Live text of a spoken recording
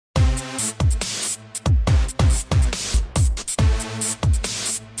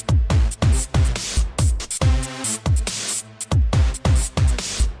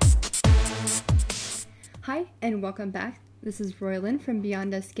and welcome back. This is Roylyn from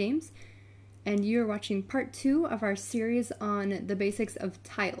Beyond Us Games, and you are watching part 2 of our series on the basics of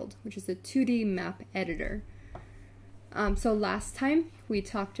TILED, which is a 2D map editor. So last time we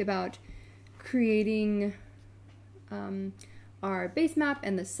talked about creating our base map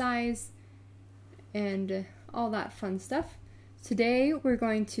and the size and all that fun stuff. Today we're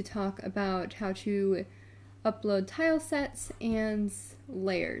going to talk about how to upload tile sets and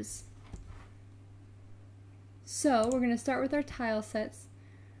layers. So we're going to start with our tile sets.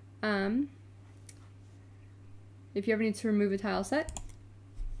 If you ever need to remove a tile set,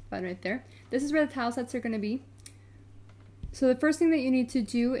 button right there. This is where the tile sets are going to be. So the first thing that you need to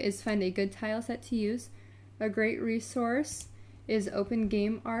do is find a good tile set to use. A great resource is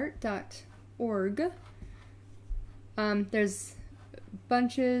opengameart.org. There's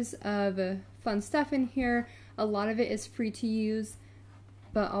bunches of fun stuff in here. A lot of it is free to use,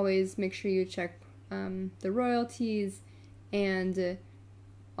 but always make sure you check the royalties, and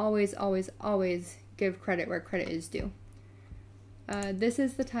always give credit where credit is due. This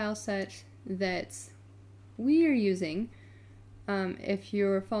is the tile set that we are using. If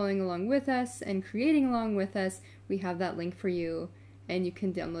you're following along with us and creating along with us, we have that link for you, and you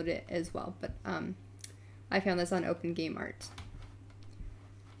can download it as well. But I found this on OpenGameArt.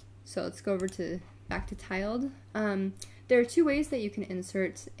 So let's go over back to Tiled. There are two ways that you can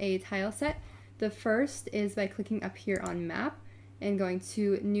insert a tile set. The first is by clicking up here on Map and going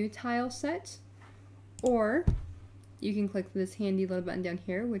to New Tile Set, or you can click this handy little button down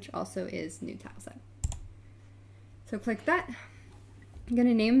here, which also is New Tile Set. So click that. I'm going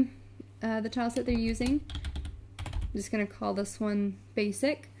to name the tile set they're using. I'm just going to call this one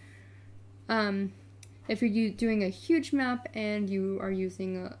Basic. If you're doing a huge map and you are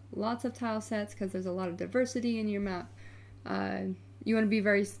using lots of tile sets because there's a lot of diversity in your map, you want to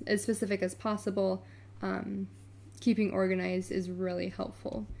be as specific as possible. Keeping organized is really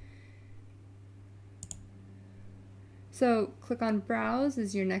helpful. So click on Browse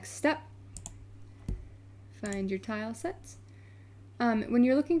is your next step. Find your tile sets. When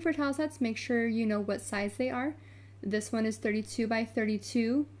you're looking for tile sets, make sure you know what size they are. This one is 32 by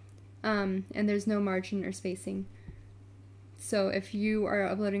 32, and there's no margin or spacing. So if you are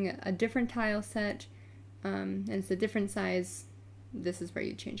uploading a different tile set and it's a different size, this is where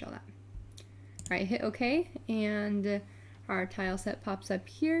you change all that. Alright, hit OK, and our tile set pops up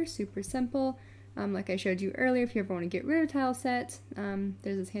here, super simple. Like I showed you earlier, if you ever want to get rid of a tile set, there's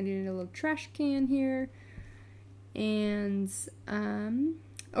this handy little trash can here. And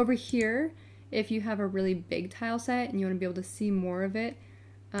over here, if you have a really big tile set and you want to be able to see more of it,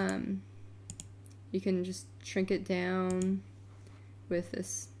 you can just shrink it down with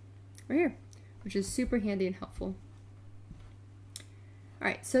this right here, which is super handy and helpful.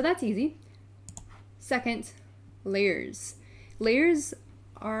 Alright, so that's easy. Second, layers. Layers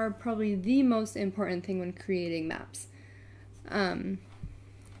are probably the most important thing when creating maps.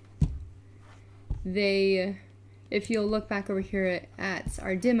 If you'll look back over here at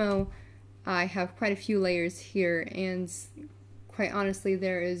our demo, I have quite a few layers here, and quite honestly,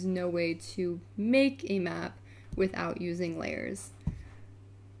 there is no way to make a map without using layers.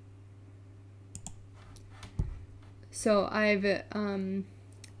 So I've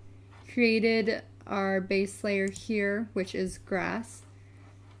created our base layer here, which is grass.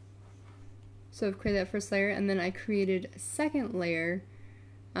 So I've created that first layer, and then I created a second layer,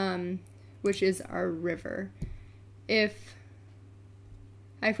 which is our river. If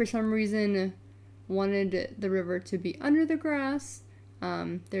I, for some reason, wanted the river to be under the grass,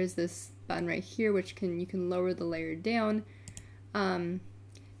 there's this button right here, which you can lower the layer down.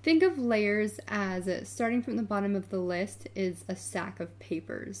 Think of layers as starting from the bottom of the list is a stack of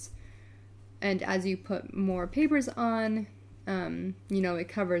papers. And as you put more papers on, it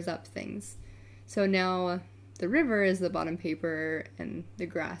covers up things. So now the river is the bottom paper and the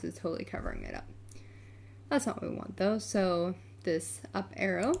grass is totally covering it up. That's not what we want though, so this up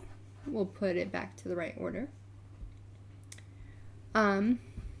arrow will put it back to the right order.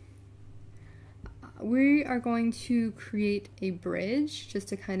 We are going to create a bridge just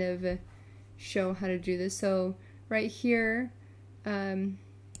to kind of show how to do this. So right here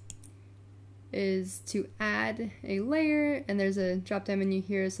is to add a layer, and there's a drop down menu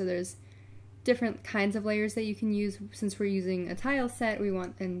here, so there's different kinds of layers that you can use. Since we're using a tile set, we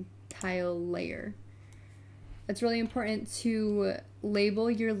want a tile layer. It's really important to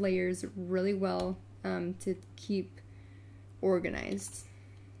label your layers really well to keep organized.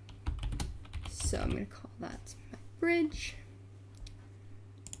 So I'm going to call that my bridge.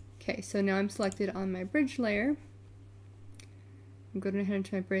 Okay, so now I'm selected on my bridge layer. I'm going ahead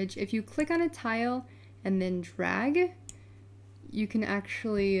into my bridge. If you click on a tile and then drag, you can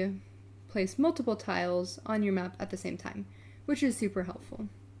actually place multiple tiles on your map at the same time, which is super helpful.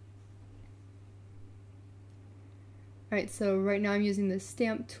 Alright, so right now I'm using the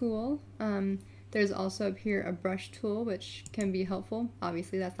stamp tool. There's also up here a brush tool, which can be helpful.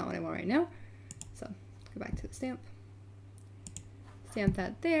 Obviously that's not what I want right now. So go back to the stamp. Stamp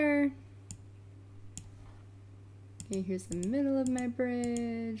that there. Okay, here's the middle of my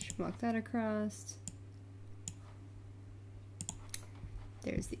bridge. Walk that across.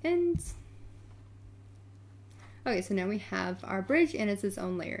 There's the ends. Okay, so now we have our bridge and it's its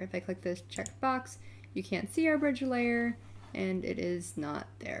own layer. If I click this checked box, you can't see our bridge layer and it is not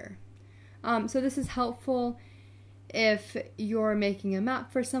there. So this is helpful if you're making a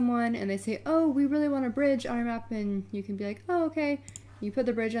map for someone and they say, oh, we really want a bridge on our map, and you can be like, oh, okay. You put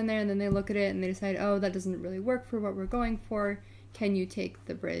the bridge on there and then they look at it and they decide, oh, that doesn't really work for what we're going for. Can you take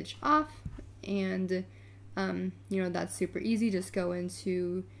the bridge off? And you know, that's super easy. Just go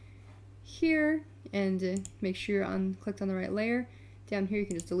into here and make sure you're clicked on the right layer. Down here you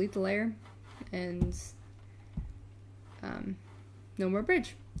can just delete the layer and no more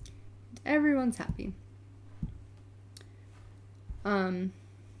bridge. Everyone's happy.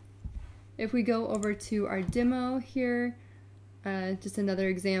 If we go over to our demo here, just another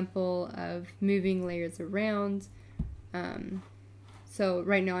example of moving layers around. So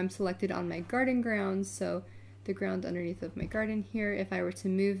right now I'm selected on my garden grounds, so the ground underneath of my garden here. If I were to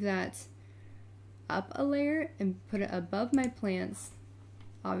move that up a layer and put it above my plants,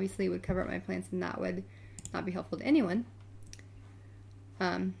 obviously it would cover up my plants and that would not be helpful to anyone.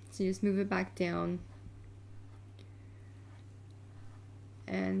 So you just move it back down,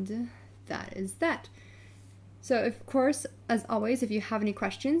 and that is that. So of course, as always, if you have any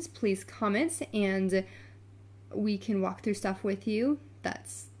questions, please comment and we can walk through stuff with you.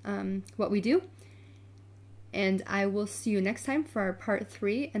 That's what we do. And I will see you next time for our part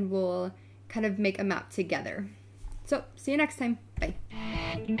 3, and we'll kind of make a map together. So see you next time. Bye.